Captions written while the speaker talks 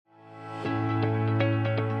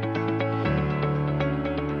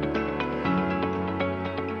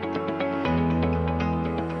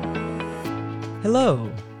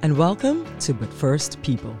Hello, and welcome to But First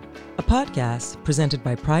People, a podcast presented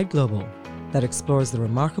by Pride Global that explores the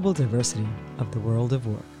remarkable diversity of the world of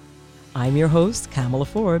work. I'm your host, Kamela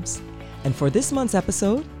Forbes, and for this month's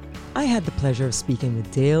episode, I had the pleasure of speaking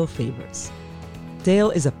with Dale Favors.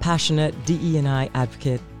 Dale is a passionate DE&I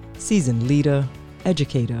advocate, seasoned leader,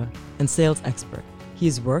 educator, and sales expert. He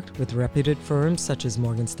has worked with reputed firms such as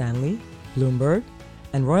Morgan Stanley, Bloomberg,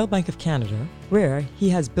 and Royal Bank of Canada, where he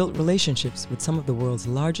has built relationships with some of the world's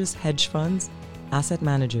largest hedge funds, asset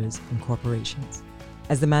managers, and corporations.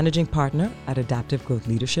 As the managing partner at Adaptive Growth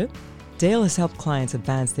Leadership, Dale has helped clients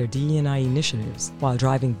advance their DE&I initiatives while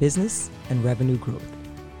driving business and revenue growth.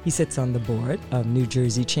 He sits on the board of New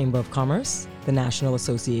Jersey Chamber of Commerce, the National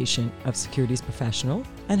Association of Securities Professionals,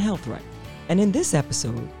 and HealthRight. And in this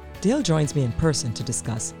episode, Dale joins me in person to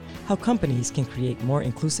discuss how companies can create more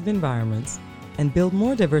inclusive environments and build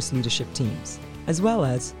more diverse leadership teams, as well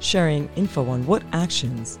as sharing info on what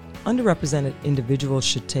actions underrepresented individuals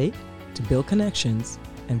should take to build connections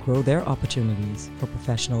and grow their opportunities for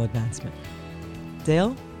professional advancement.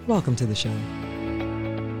 Dale, welcome to the show.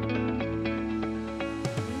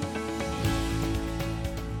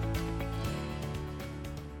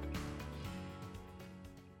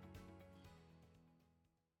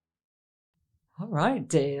 All right,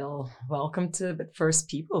 Dale, welcome to But First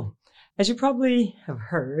People. As you probably have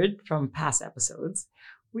heard from past episodes,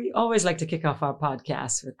 we always like to kick off our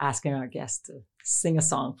podcast with asking our guests to sing a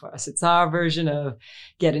song for us. It's our version of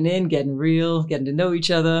getting in, getting real, getting to know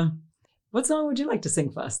each other. What song would you like to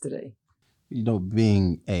sing for us today? You know,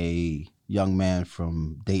 being a young man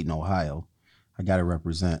from Dayton, Ohio, I got to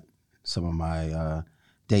represent some of my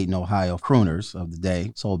Dayton, Ohio crooners of the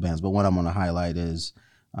day, soul bands. But one I'm going to highlight is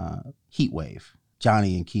Heat Wave.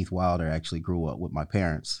 Johnny and Keith Wilder actually grew up with my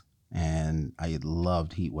parents, and I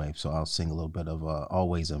loved Heat Wave, so I'll sing a little bit of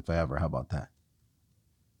Always and Forever. How about that?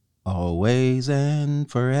 Always and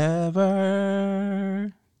forever,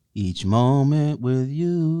 each moment with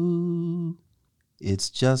you, it's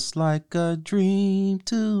just like a dream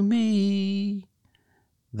to me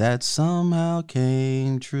that somehow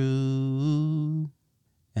came true.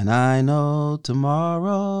 And I know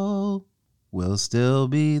tomorrow will still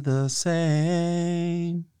be the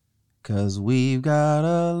same, 'cause we've got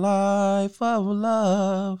a life of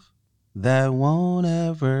love that won't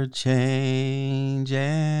ever change.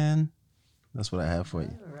 And that's what I have for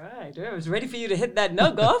you. All right. I was ready for you to hit that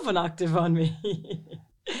note, go off an octave on me.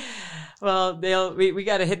 Well, Dale, we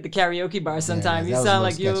got to hit the karaoke bar sometime. Yeah, you sound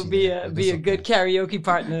like you'll be a good karaoke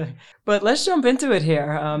partner. But let's jump into it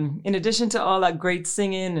here. In addition to all that great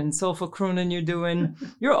singing and soulful crooning you're doing,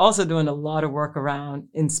 you're also doing a lot of work around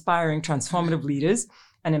inspiring transformative leaders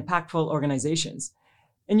and impactful organizations.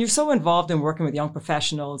 And you're so involved in working with young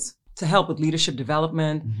professionals to help with leadership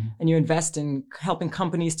development, and you invest in helping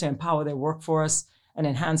companies to empower their workforce and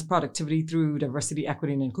enhance productivity through diversity,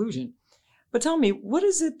 equity, and inclusion. But tell me, what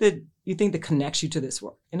is it that you think that connects you to this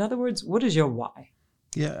work? In other words, what is your why?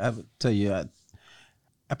 Yeah, I would tell you,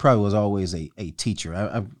 I probably was always a teacher.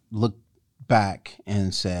 I looked back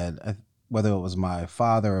and said, whether it was my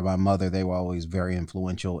father or my mother, they were always very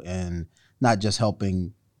influential in not just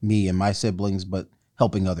helping me and my siblings, but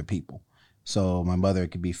helping other people. So my mother, it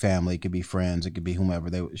could be family, it could be friends, it could be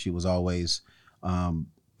whomever. She was always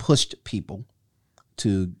pushed people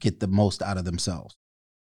to get the most out of themselves.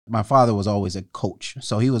 My father was always a coach.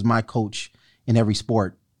 So he was my coach in every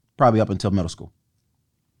sport, probably up until middle school.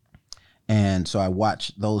 And so I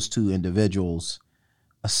watched those two individuals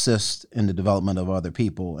assist in the development of other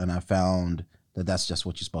people, and I found that that's just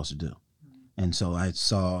what you're supposed to do. And so I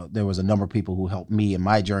saw there was a number of people who helped me in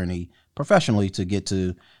my journey professionally to get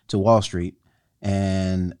to Wall Street.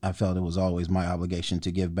 And I felt it was always my obligation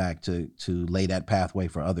to give back, to lay that pathway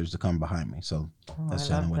for others to come behind me. So that's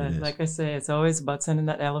generally what it is. Like I say, it's always about sending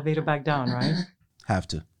that elevator back down, right? Have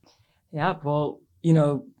to. Yeah, well,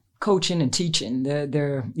 coaching and teaching,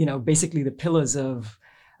 they're basically the pillars of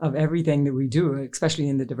everything that we do, especially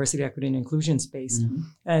in the diversity, equity, and inclusion space. Mm-hmm.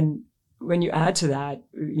 And when you add to that,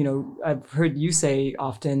 I've heard you say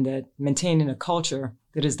often that maintaining a culture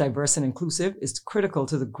that is diverse and inclusive is critical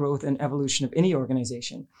to the growth and evolution of any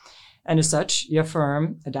organization. And as such, your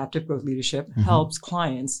firm, Adaptive Growth Leadership, helps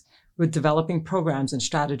clients with developing programs and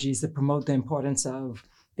strategies that promote the importance of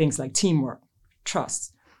things like teamwork,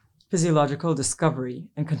 trust, physiological discovery,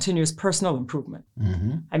 and continuous personal improvement.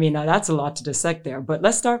 Mm-hmm. I mean, now that's a lot to dissect there, but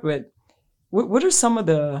let's start with, what are some of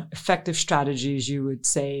the effective strategies you would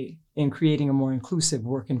say in creating a more inclusive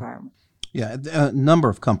work environment? Yeah, a number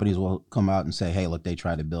of companies will come out and say, hey, look, they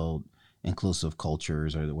try to build inclusive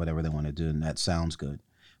cultures or whatever they want to do, and that sounds good.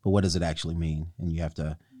 But what does it actually mean? And you have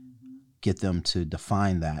to get them to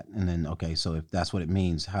define that. And then, okay, so if that's what it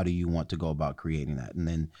means, how do you want to go about creating that? And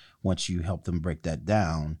then once you help them break that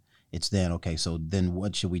down, it's then, okay, so then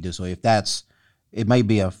what should we do? So if that's, it may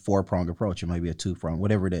be a 4-pronged approach, it might be a 2-pronged,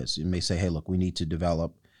 whatever it is. It may say, hey, look, we need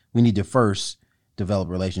to first develop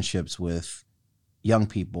relationships with young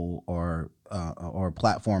people or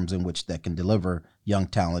platforms in which that can deliver young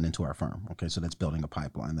talent into our firm. Okay, so that's building a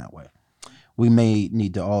pipeline that way. We may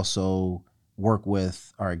need to also work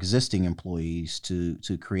with our existing employees to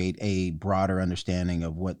create a broader understanding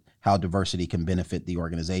of how diversity can benefit the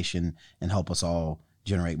organization and help us all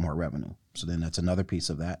generate more revenue. So then that's another piece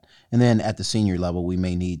of that. And then at the senior level, we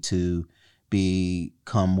may need to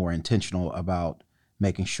become more intentional about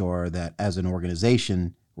making sure that as an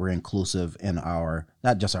organization, we're inclusive in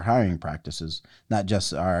not just our hiring practices, not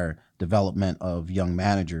just our development of young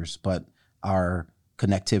managers, but our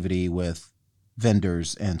connectivity with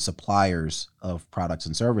vendors and suppliers of products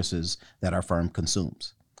and services that our firm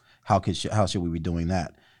consumes. How should we be doing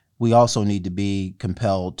that? We also need to be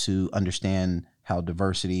compelled to understand how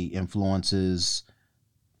diversity influences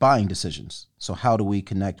buying decisions. So how do we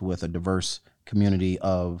connect with a diverse community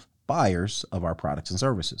of buyers of our products and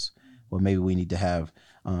services? Well, maybe we need to have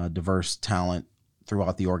diverse talent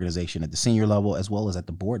throughout the organization at the senior level as well as at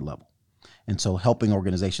the board level. And so helping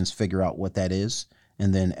organizations figure out what that is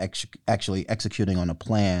and then actually executing on a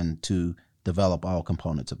plan to develop all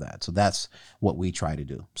components of that. So that's what we try to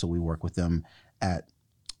do. So we work with them at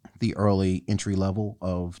the early entry level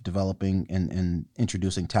of developing and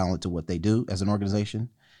introducing talent to what they do as an organization.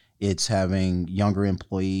 It's having younger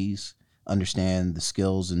employees understand the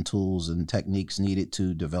skills and tools and techniques needed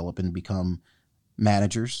to develop and become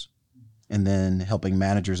managers, and then helping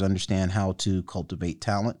managers understand how to cultivate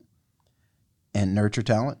talent and nurture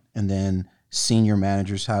talent, and then senior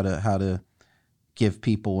managers how to give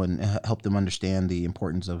people and help them understand the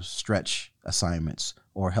importance of stretch assignments,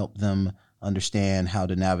 or help them understand how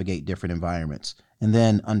to navigate different environments, and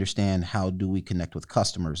then understand how do we connect with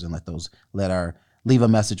customers and leave a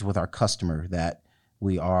message with our customer that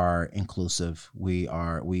we are inclusive, we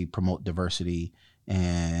promote diversity,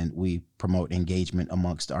 and we promote engagement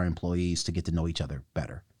amongst our employees to get to know each other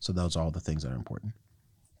better. So those are all the things that are important.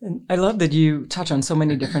 And I love that you touch on so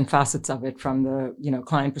many different facets of it, from the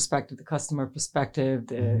client perspective, the customer perspective,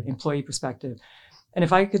 the employee perspective. And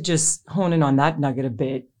if I could just hone in on that nugget a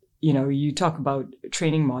bit, you talk about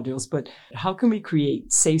training modules, but how can we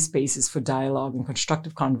create safe spaces for dialogue and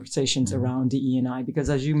constructive conversations around DE&I?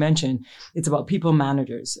 Because as you mentioned, it's about people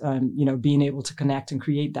managers, being able to connect and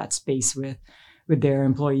create that space with their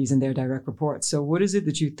employees and their direct reports. So what is it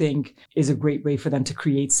that you think is a great way for them to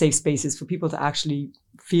create safe spaces for people to actually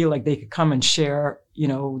feel like they could come and share,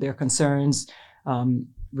 their concerns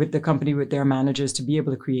with the company, with their managers, to be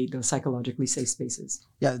able to create those psychologically safe spaces?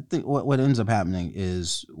 Yeah, I think what ends up happening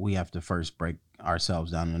is we have to first break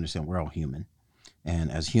ourselves down and understand we're all human.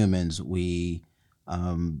 And as humans, we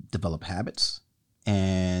develop habits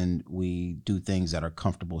and we do things that are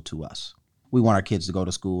comfortable to us. We want our kids to go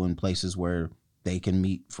to school in places where they can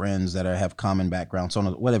meet friends that have common backgrounds, so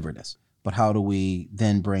on, whatever it is. But how do we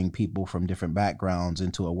then bring people from different backgrounds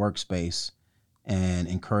into a workspace and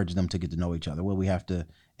encourage them to get to know each other? Well, we have to,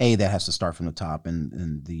 that has to start from the top,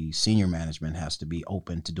 and the senior management has to be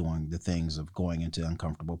open to doing the things of going into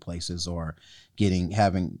uncomfortable places or creating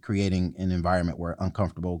an environment where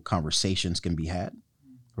uncomfortable conversations can be had,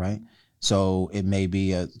 right? So it may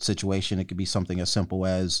be a situation, it could be something as simple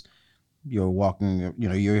as you're walking,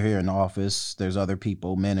 you're here in the office, there's other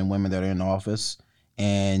people, men and women that are in the office,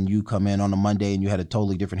 and you come in on a Monday and you had a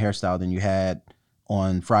totally different hairstyle than you had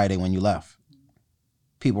on Friday when you left.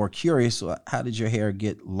 People are curious, how did your hair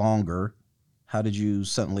get longer? How did you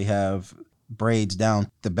suddenly have braids down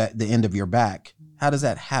the end of your back? How does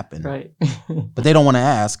that happen? Right. But they don't want to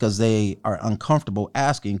ask because they are uncomfortable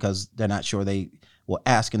asking, because they're not sure they will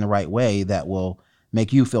ask in the right way that will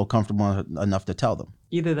make you feel comfortable enough to tell them.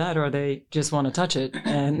 Either that, or they just want to touch it,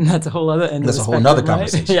 and that's a whole other end. That's of a the whole spectrum, nother right?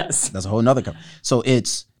 conversation. Yes. That's a whole nother conversation. So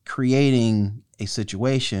it's creating a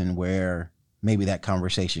situation where maybe that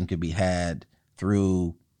conversation could be had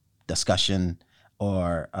through discussion,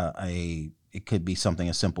 or it could be something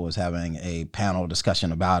as simple as having a panel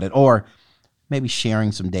discussion about it, or maybe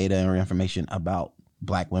sharing some data or information about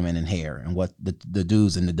Black women and hair and what the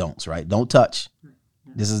do's and the don'ts, right? Don't touch.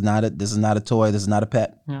 This is not a toy. This is not a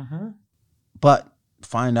pet. But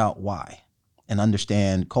find out why, and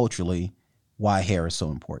understand culturally why hair is so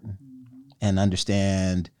important, and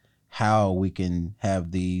understand how we can have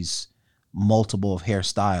these multiple of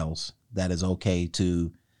hairstyles that is okay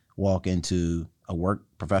to walk into a work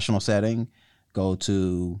professional setting, go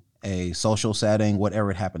to a social setting, whatever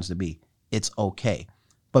it happens to be. it's okay.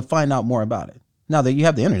 But find out more about it. Now that you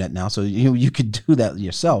have the internet now, so you could do that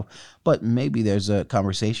yourself, but maybe there's a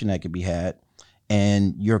conversation that could be had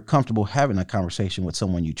and you're comfortable having a conversation with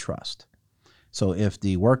someone you trust. So if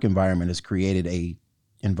the work environment has created a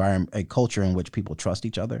culture in which people trust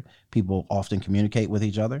each other, people often communicate with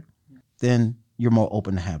each other, then you're more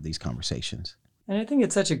open to have these conversations. And I think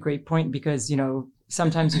it's such a great point because,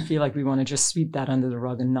 sometimes you feel like we want to just sweep that under the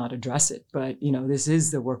rug and not address it. But, this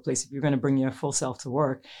is the workplace. If you're going to bring your full self to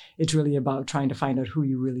work, it's really about trying to find out who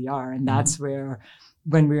you really are. And that's where,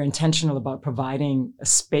 when we're intentional about providing a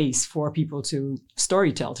space for people to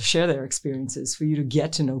storytell, to share their experiences, for you to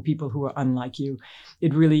get to know people who are unlike you,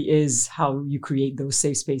 it really is how you create those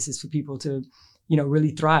safe spaces for people to,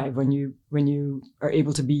 really thrive. When you are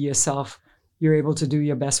able to be yourself, you're able to do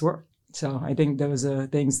your best work. So I think those are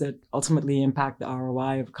things that ultimately impact the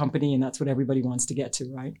ROI of a company, and that's what everybody wants to get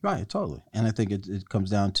to, right? Right, totally. And I think it comes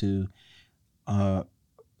down to the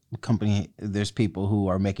company. There's people who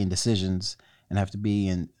are making decisions and have to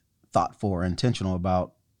be thoughtful or intentional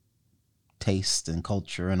about taste and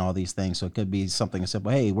culture and all these things. So it could be something as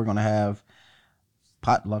simple, hey, we're going to have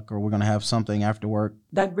potluck or we're going to have something after work.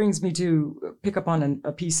 That brings me to pick up on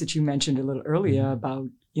a piece that you mentioned a little earlier about,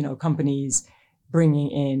 companies bringing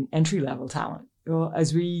in entry-level talent. Well,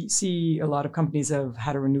 as we see, a lot of companies have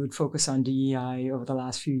had a renewed focus on DEI over the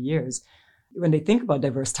last few years. When they think about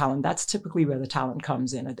diverse talent, that's typically where the talent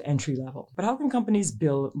comes in, at the entry level. But how can companies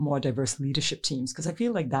build more diverse leadership teams? Because I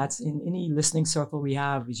feel like that's in any listening circle we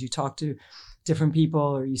have, as you talk to different people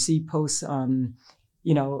or you see posts on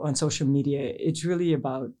social media, it's really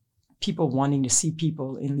about people wanting to see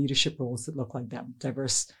people in leadership roles that look like them,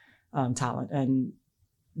 diverse talent. And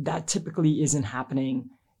that typically isn't happening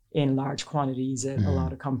in large quantities at a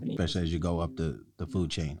lot of companies. Especially as you go up the food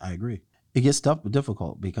chain. I agree. It gets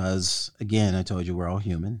difficult because, again, I told you we're all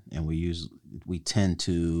human and we tend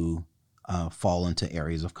to fall into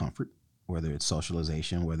areas of comfort, whether it's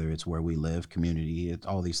socialization, whether it's where we live, community, it's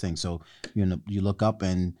all these things. So you look up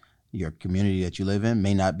and your community that you live in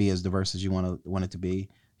may not be as diverse as you want it to be.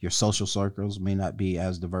 Your social circles may not be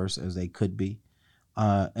as diverse as they could be.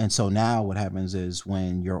 And so now what happens is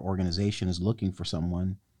when your organization is looking for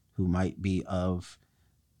someone who might be of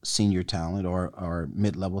senior talent or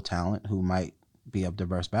mid-level talent who might be of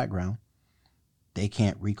diverse background, they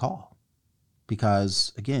can't recall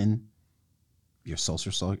because, again, your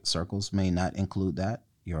social circles may not include that.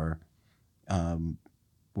 Your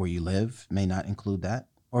where you live may not include that.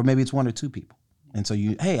 Or maybe it's one or two people. And so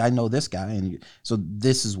hey, I know this guy. So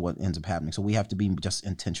this is what ends up happening. So we have to be just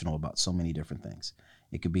intentional about so many different things.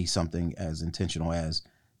 It could be something as intentional as,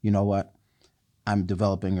 you know what, I'm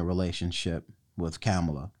developing a relationship with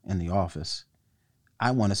Kamela in the office.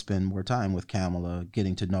 I want to spend more time with Kamela,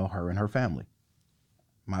 getting to know her and her family.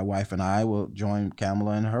 My wife and I will join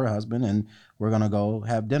Kamela and her husband, and we're going to go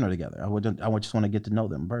have dinner together. I just want to get to know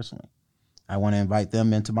them personally. I want to invite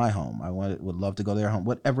them into my home. Would love to go to their home,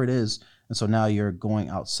 whatever it is. And so now you're going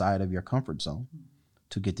outside of your comfort zone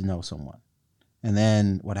to get to know someone. And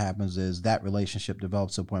then what happens is that relationship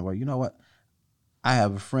develops to a point where, you know what, I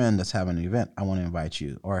have a friend that's having an event. I want to invite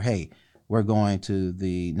you. Or, hey, we're going to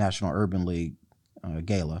the National Urban League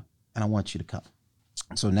gala, and I want you to come.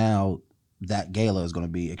 So now that gala is going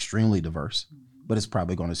to be extremely diverse, but it's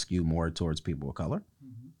probably going to skew more towards people of color.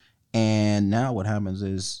 And now what happens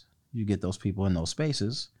is you get those people in those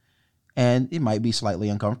spaces, and it might be slightly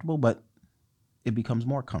uncomfortable, but it becomes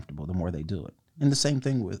more comfortable the more they do it. And the same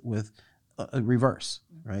thing with reverse,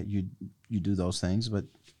 right? You do those things, but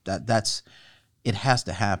that's it has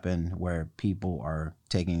to happen where people are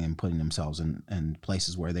taking and putting themselves in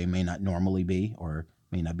places where they may not normally be or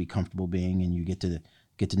may not be comfortable being, and you get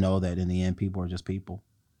to know that in the end, people are just people.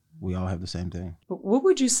 We all have the same thing. But what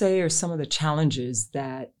would you say are some of the challenges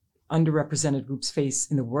that underrepresented groups face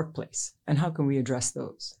in the workplace, and how can we address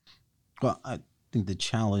those? Well, I think the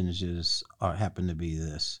challenges happen to be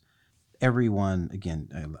this. Everyone,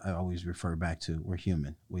 again, I always refer back to we're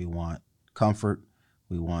human. We want comfort.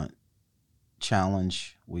 We want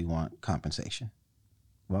challenge. We want compensation.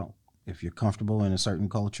 Well, if you're comfortable in a certain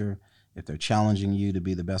culture, if they're challenging you to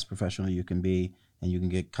be the best professional you can be, and you can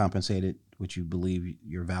get compensated what you believe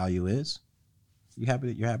your value is, you're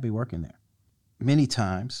happy working there. Many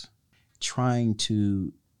times, trying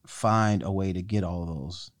to find a way to get all of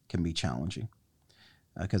those can be challenging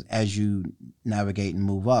because as you navigate and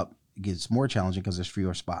move up, it gets more challenging because there's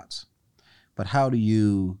fewer spots. But how do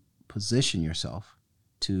you position yourself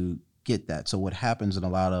to get that? So what happens in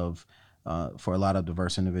for a lot of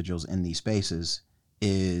diverse individuals in these spaces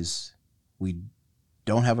is we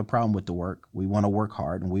don't have a problem with the work. We want to work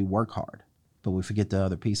hard, and we work hard, but we forget the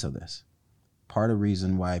other piece of this. part of the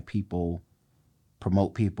reason why people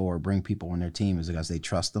promote people or bring people on their team is because they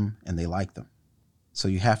trust them and they like them. So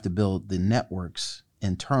you have to build the networks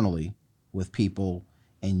internally with people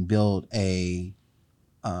and build a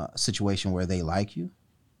situation where they like you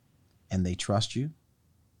and they trust you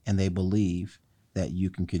and they believe that you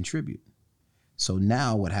can contribute. So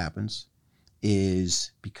now what happens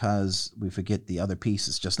is, because we forget the other piece,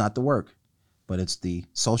 it's just not the work, but it's the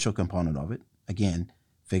social component of it. Again,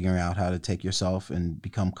 figuring out how to take yourself and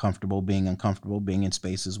become comfortable being uncomfortable, being in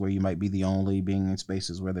spaces where you might be the only, being in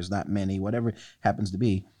spaces where there's not many, whatever it happens to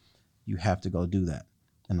be, you have to go do that.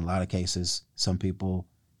 In a lot of cases, some people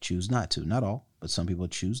choose not to, not all, but some people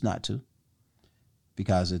choose not to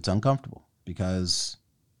because it's uncomfortable, because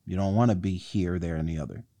you don't want to be here, there, and the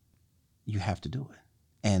other. You have to do it.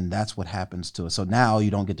 And that's what happens to us. So now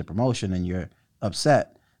you don't get the promotion and you're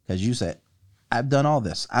upset because you said, I've done all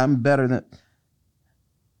this. I'm better than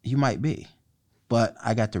you might be, but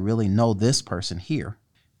I got to really know this person here.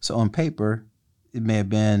 So on paper, it may have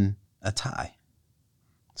been a tie.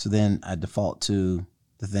 So then I default to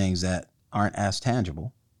the things that aren't as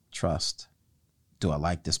tangible. Trust. Do I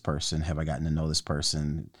like this person? Have I gotten to know this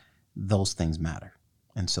person? Those things matter.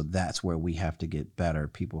 And so that's where we have to get better.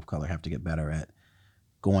 People of color have to get better at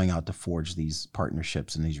going out to forge these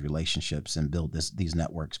partnerships and these relationships and build these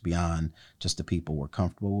networks beyond just the people we're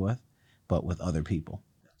comfortable with, but with other people.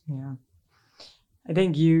 Yeah. I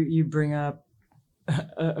think you bring up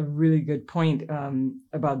a really good point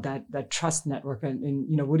about that trust network. And,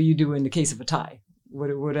 you know, what do you do in the case of a tie?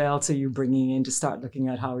 What else are you bringing in to start looking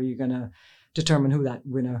at how are you going to determine who that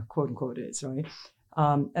winner, quote unquote, is, right?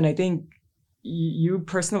 And I think you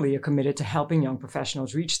personally are committed to helping young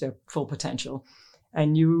professionals reach their full potential.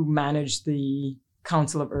 And you manage the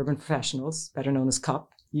Council of Urban Professionals, better known as CUP.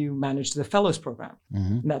 You manage the Fellows Program.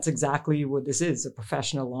 Mm-hmm. And that's exactly what this is, a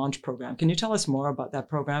professional launch program. Can you tell us more about that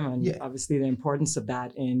program and obviously the importance of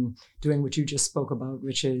that in doing what you just spoke about,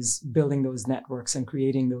 which is building those networks and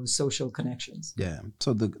creating those social connections? Yeah.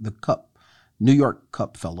 So the CUP, New York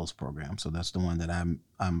CUP Fellows Program. So that's the one that I'm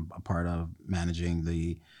a part of, managing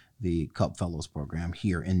the CUP Fellows Program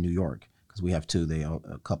here in New York, because we have two.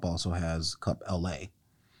 CUP also has CUP LA,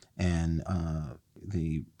 and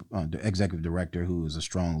the executive director, who is a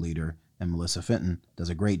strong leader, and Melissa Fenton, does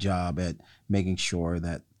a great job at making sure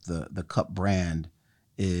that the CUP brand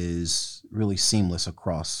is really seamless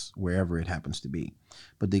across wherever it happens to be.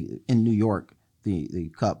 But in New York,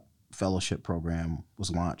 the CUP Fellowship Program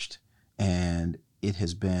was launched, and it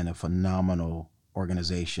has been a phenomenal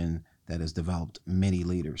organization that has developed many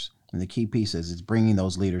leaders. And the key piece is it's bringing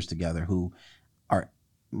those leaders together who are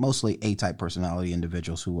mostly A-type personality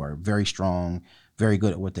individuals who are very strong, very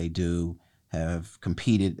good at what they do, have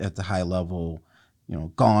competed at the high level, you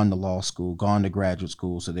know, gone to law school, gone to graduate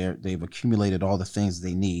school. So they've accumulated all the things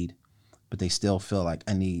they need, but they still feel like,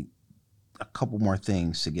 I need a couple more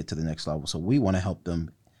things to get to the next level. So we want to help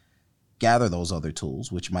them gather those other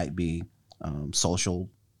tools, which might be social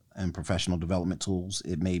and professional development tools.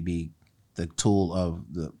 It may be the tool of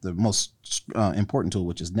the most important tool,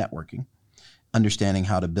 which is networking, understanding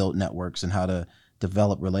how to build networks and how to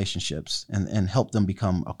develop relationships and help them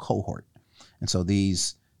become a cohort. And so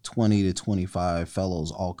these 20 to 25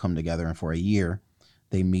 fellows all come together, and for a year,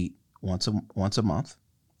 they meet once a month,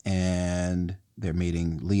 and they're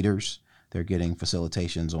meeting leaders. They're getting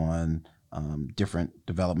facilitations on different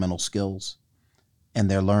developmental skills, and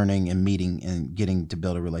they're learning and meeting and getting to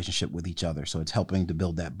build a relationship with each other. So it's helping to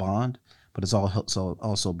build that bond, but it's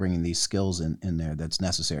also bringing these skills in there that's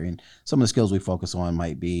necessary. And some of the skills we focus on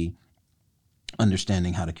might be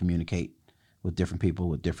understanding how to communicate with different people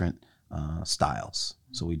with different styles.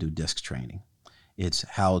 So we do DISC training. It's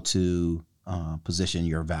how to position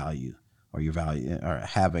your value or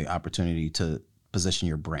have an opportunity to position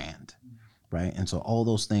your brand, right? And so all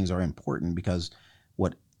those things are important, because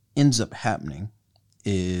what ends up happening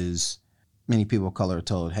is many people of color are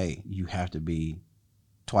told, hey, you have to be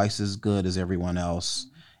twice as good as everyone else.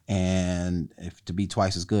 And if to be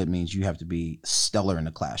twice as good means you have to be stellar in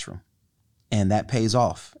the classroom. And that pays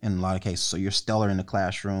off in a lot of cases. So you're stellar in the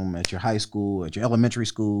classroom at your high school, at your elementary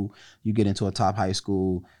school, you get into a top high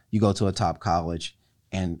school, you go to a top college,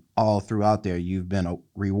 and all throughout there, you've been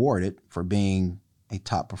rewarded for being a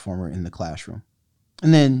top performer in the classroom.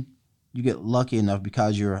 And then you get lucky enough,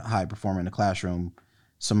 because you're a high performer in the classroom,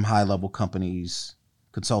 some high level companies,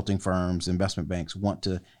 consulting firms, investment banks want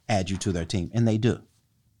to add you to their team, and they do.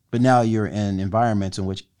 But now you're in environments in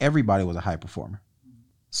which everybody was a high performer.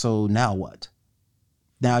 So now what?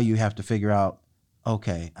 Now you have to figure out,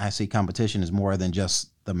 okay, I see competition is more than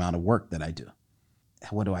just the amount of work that I do.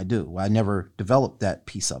 What do I do? Well, I never developed that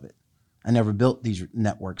piece of it. I never built these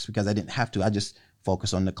networks because I didn't have to. I just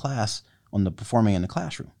focused on the class, on the performing in the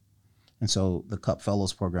classroom. And so the Cup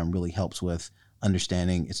Fellows program really helps with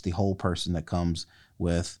understanding it's the whole person that comes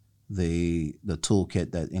with the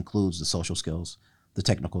toolkit that includes the social skills, the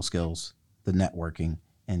technical skills, the networking,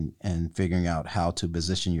 and figuring out how to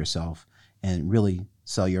position yourself and really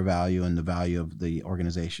sell your value and the value of the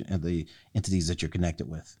organization and the entities that you're connected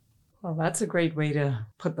with. Well, that's a great way to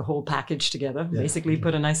put the whole package together, basically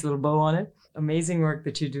put a nice little bow on it. Amazing work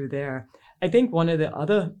that you do there. I think one of the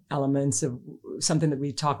other elements of something that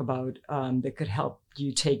we talk about that could help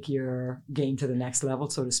you take your game to the next level,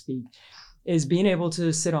 so to speak, is being able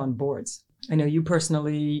to sit on boards. I know you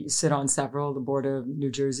personally sit on several, the board of New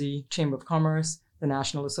Jersey Chamber of Commerce, the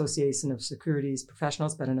National Association of Securities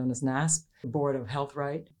Professionals, better known as NASP, the board of Health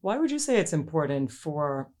Right. Why would you say it's important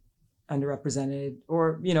for underrepresented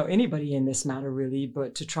or, anybody in this matter really,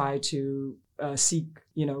 but to try to seek,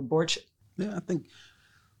 boardship? Yeah, I think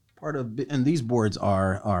part of, and these boards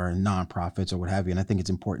are nonprofits or what have you, and I think it's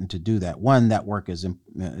important to do that. One, that work is,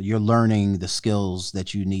 you're learning the skills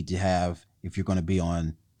that you need to have if you're going to be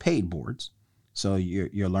on paid boards. So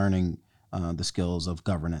you're learning the skills of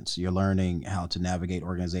governance. You're learning how to navigate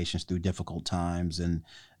organizations through difficult times, and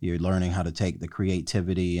you're learning how to take the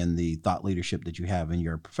creativity and the thought leadership that you have in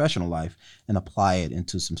your professional life and apply it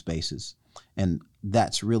into some spaces. And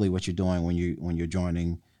that's really what you're doing when you're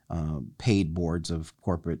joining paid boards of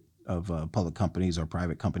public companies or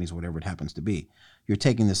private companies, whatever it happens to be. You're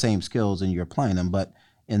taking the same skills and you're applying them, but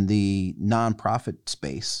in the nonprofit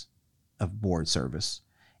space of board service,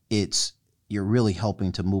 you're really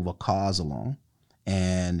helping to move a cause along,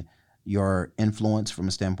 and your influence from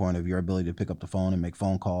a standpoint of your ability to pick up the phone and make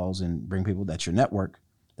phone calls and bring people, that's your network,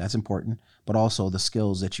 that's important, but also the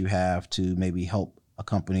skills that you have to maybe help a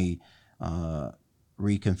company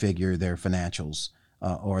reconfigure their financials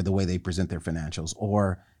or the way they present their financials,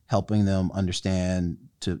 or helping them understand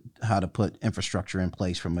how to put infrastructure in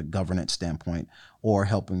place from a governance standpoint, or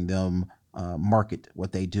helping them market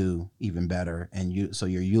what they do even better. And so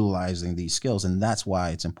you're utilizing these skills. And that's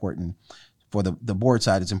why it's important for the board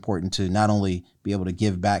side. It's important to not only be able to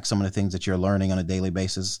give back some of the things that you're learning on a daily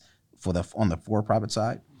basis on the for-profit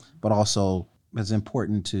side, but also it's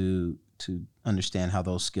important to understand how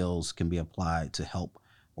those skills can be applied to help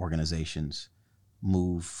organizations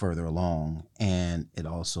move further along. And it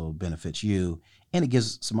also benefits you, and it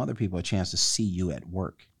gives some other people a chance to see you at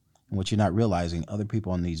work. And what you're not realizing, other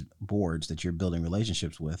people on these boards that you're building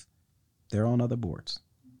relationships with, they're on other boards,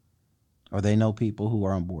 or they know people who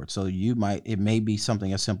are on board. So it may be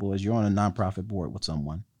something as simple as you're on a nonprofit board with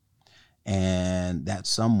someone, and that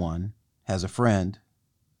someone has a friend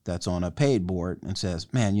that's on a paid board and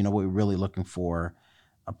says, man, we're really looking for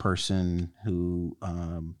a person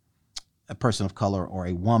a person of color or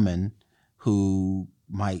a woman who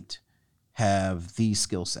might have these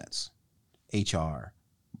skill sets, HR,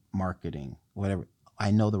 marketing, whatever. I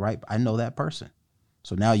know that person.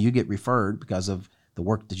 So now you get referred because of the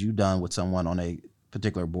work that you've done with someone on a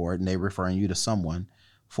particular board, and they're referring you to someone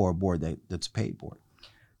for a board that's a paid board.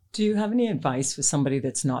 Do you have any advice for somebody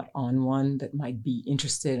that's not on one that might be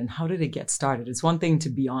interested, and how do they get started? It's one thing to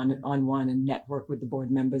be on one and network with the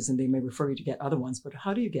board members, and they may refer you to get other ones, but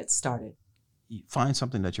how do you get started? You find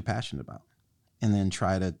something that you're passionate about and then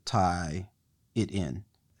try to tie it in.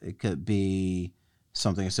 It could be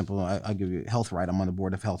something as simple. I'll give you Health Right. I'm on the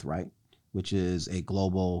board of Health Right, which is a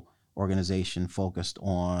global organization focused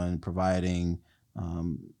on providing,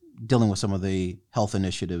 dealing with some of the health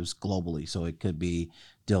initiatives globally. So it could be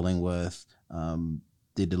dealing with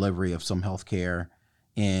the delivery of some healthcare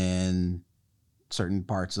in certain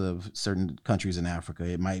parts of certain countries in Africa.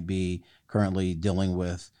 It might be currently dealing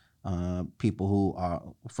with people who are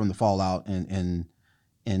from the fallout in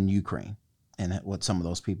Ukraine, and what some of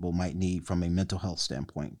those people might need from a mental health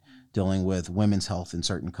standpoint, dealing with women's health in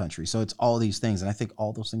certain countries. So it's all these things, and I think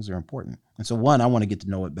all those things are important. And so one, I want to get to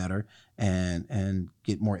know it better and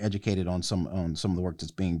get more educated on some of the work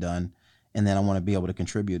that's being done, and then I want to be able to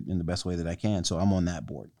contribute in the best way that I can. So I'm on that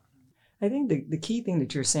board. I think the key thing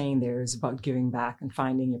that you're saying there is about giving back and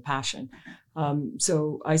finding your passion.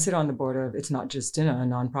 So I sit on the board of, it's not just a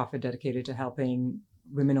nonprofit dedicated to helping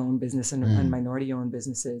women-owned business and minority-owned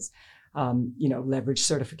businesses, leverage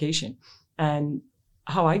certification. And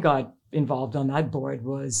how I got involved on that board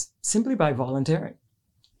was simply by volunteering.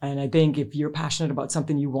 And I think if you're passionate about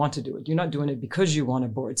something, you want to do it. You're not doing it because you want a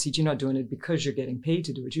board seat. You're not doing it because you're getting paid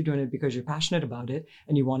to do it. You're doing it because you're passionate about it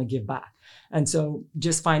and you want to give back. And so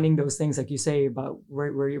just finding those things, like you say, about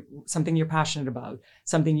where you're, something you're passionate about,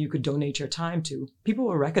 something you could donate your time to, people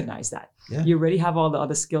will recognize that. Yeah. You already have all the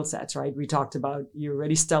other skill sets, right? We talked about you're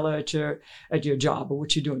already stellar at your job or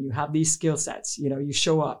what you're doing. You have these skill sets, you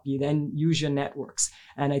show up, you then use your networks.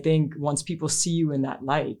 And I think once people see you in that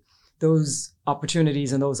light, those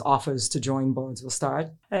opportunities and those offers to join boards will start.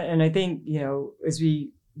 And I think, as we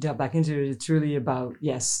delve back into it, it's really about,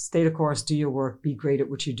 yes, stay the course, do your work, be great at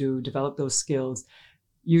what you do, develop those skills,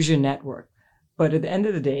 use your network. But at the end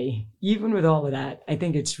of the day, even with all of that, I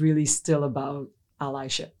think it's really still about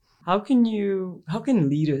allyship. How can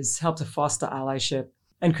leaders help to foster allyship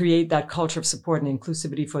and create that culture of support and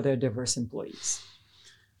inclusivity for their diverse employees?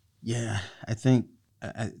 Yeah, I think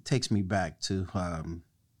it takes me back to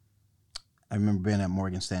I remember being at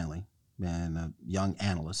Morgan Stanley, being a young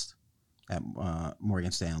analyst at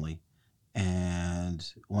Morgan Stanley, and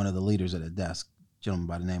one of the leaders at the desk, a gentleman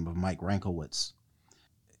by the name of Mike Rankowitz,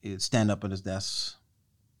 he'd stand up at his desk,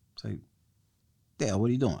 say, "Dale, what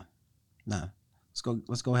are you doing? Nah,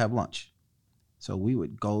 let's go have lunch." So we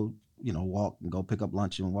would go, walk and go pick up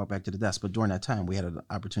lunch and walk back to the desk. But during that time, we had an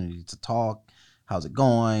opportunity to talk. How's it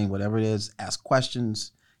going? Whatever it is, ask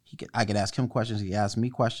questions. I could ask him questions. He asked me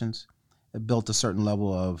questions. It built a certain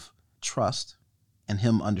level of trust and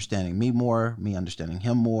him understanding me more, me understanding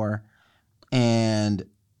him more. And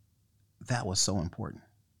that was so important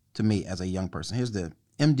to me as a young person. Here's the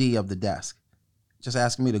MD of the desk just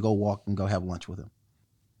asking me to go walk and go have lunch with him.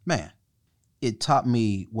 Man, it taught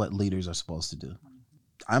me what leaders are supposed to do.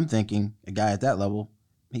 I'm thinking a guy at that level,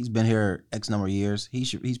 he's been here X number of years.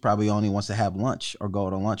 He's probably only wants to have lunch or go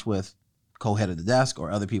to lunch with co-head of the desk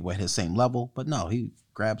or other people at his same level. But no, he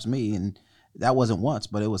grabs me, and that wasn't once,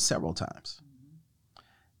 but it was several times.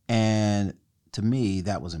 And to me,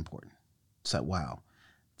 that was important. So, wow,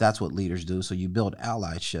 that's what leaders do. So you build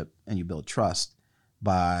allyship and you build trust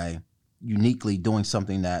by uniquely doing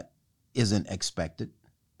something that isn't expected,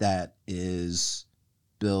 that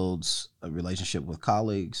builds a relationship with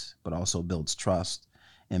colleagues, but also builds trust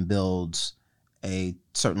and builds a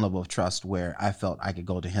certain level of trust where I felt I could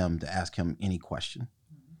go to him to ask him any question,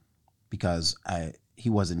 because he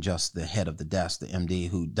wasn't just the head of the desk, the MD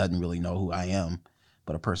who doesn't really know who I am,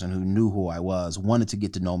 but a person who knew who I was, wanted to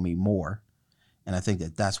get to know me more. And I think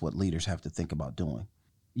that that's what leaders have to think about doing.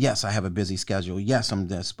 Yes, I have a busy schedule. Yes, I'm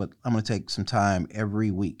this, but I'm going to take some time every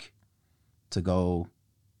week to go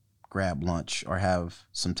grab lunch or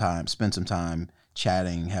spend some time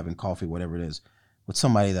chatting, having coffee, whatever it is, with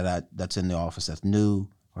somebody that's in the office that's new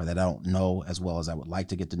or that I don't know as well as I would like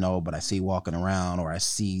to get to know, but I see walking around, or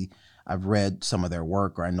I've read some of their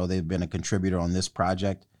work, or I know they've been a contributor on this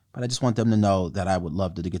project, but I just want them to know that I would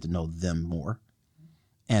love to get to know them more.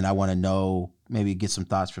 And I want to know, maybe get some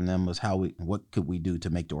thoughts from them as what could we do to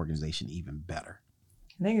make the organization even better.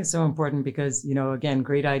 I think it's so important because, again,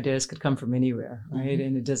 great ideas could come from anywhere, right? Mm-hmm.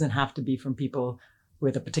 And it doesn't have to be from people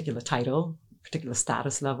with a particular title, particular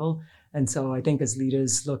status level. And so I think as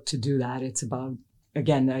leaders look to do that, it's about,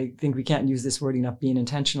 again, I think we can't use this word enough, being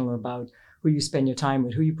intentional about who you spend your time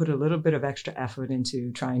with, who you put a little bit of extra effort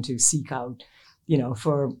into trying to seek out,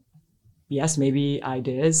 for, yes, maybe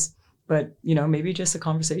ideas, but, maybe just a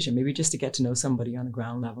conversation, maybe just to get to know somebody on the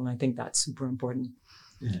ground level. And I think that's super important.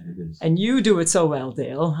 Yeah, it is. And you do it so well,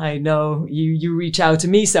 Dale. I know you reach out to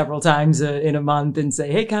me several times in a month and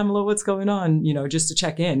say, "Hey, Kamela, what's going on?" Just to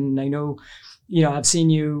check in. And I know, I've seen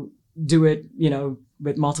you do it,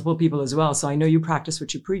 with multiple people as well. So I know you practice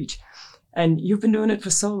what you preach. And you've been doing it for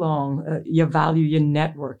so long. You value your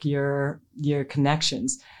network, your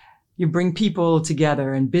connections. You bring people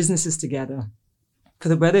together and businesses together,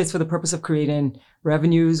 whether it's for the purpose of creating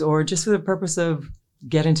revenues or just for the purpose of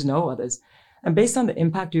getting to know others. And based on the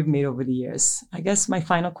impact you've made over the years, I guess my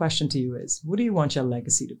final question to you is, what do you want your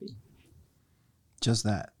legacy to be? Just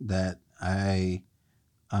that I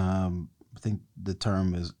think the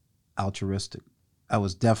term is altruistic. I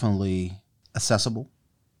was definitely accessible,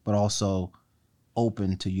 but also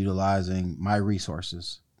open to utilizing my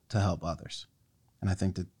resources to help others. And I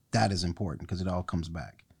think that is important because it all comes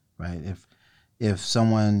back, right? If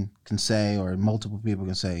someone can say, or multiple people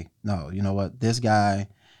can say, no, you know what, this guy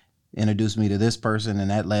introduced me to this person and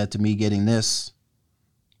that led to me getting this,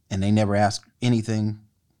 and they never ask anything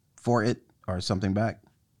for it or something back,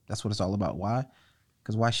 that's what it's all about. Why?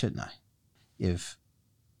 Because why shouldn't I? If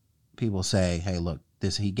people say, hey, look,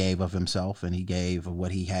 he gave of himself and he gave of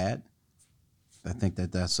what he had, I think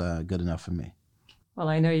that's good enough for me. Well,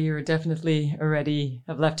 I know you definitely already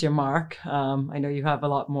have left your mark. I know you have a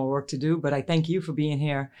lot more work to do, but I thank you for being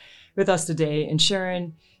here with us today and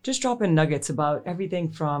sharing, just dropping nuggets about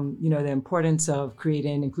everything from, the importance of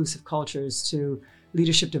creating inclusive cultures to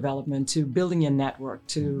leadership development, to building your network,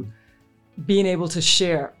 to being able to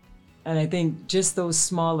share. And I think just those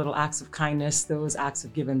small little acts of kindness, those acts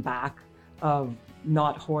of giving back, of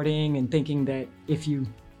not hoarding and thinking that if you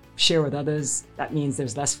share with others, that means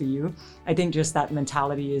there's less for you. I think just that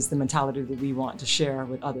mentality is the mentality that we want to share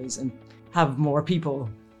with others and have more people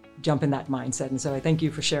jump in that mindset. And so I thank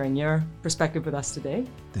you for sharing your perspective with us today.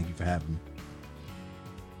 Thank you for having me.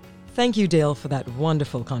 Thank you, Dale, for that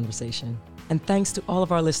wonderful conversation. And thanks to all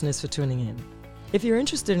of our listeners for tuning in. If you're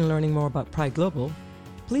interested in learning more about Pride Global,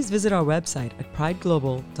 please visit our website at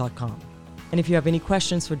prideglobal.com. And if you have any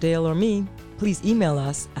questions for Dale or me, please email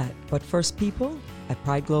us at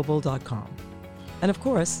butfirstpeople@prideglobal.com. And of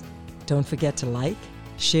course, don't forget to like,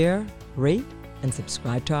 share, rate, and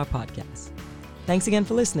subscribe to our podcast. Thanks again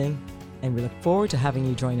for listening, and we look forward to having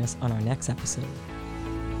you join us on our next episode.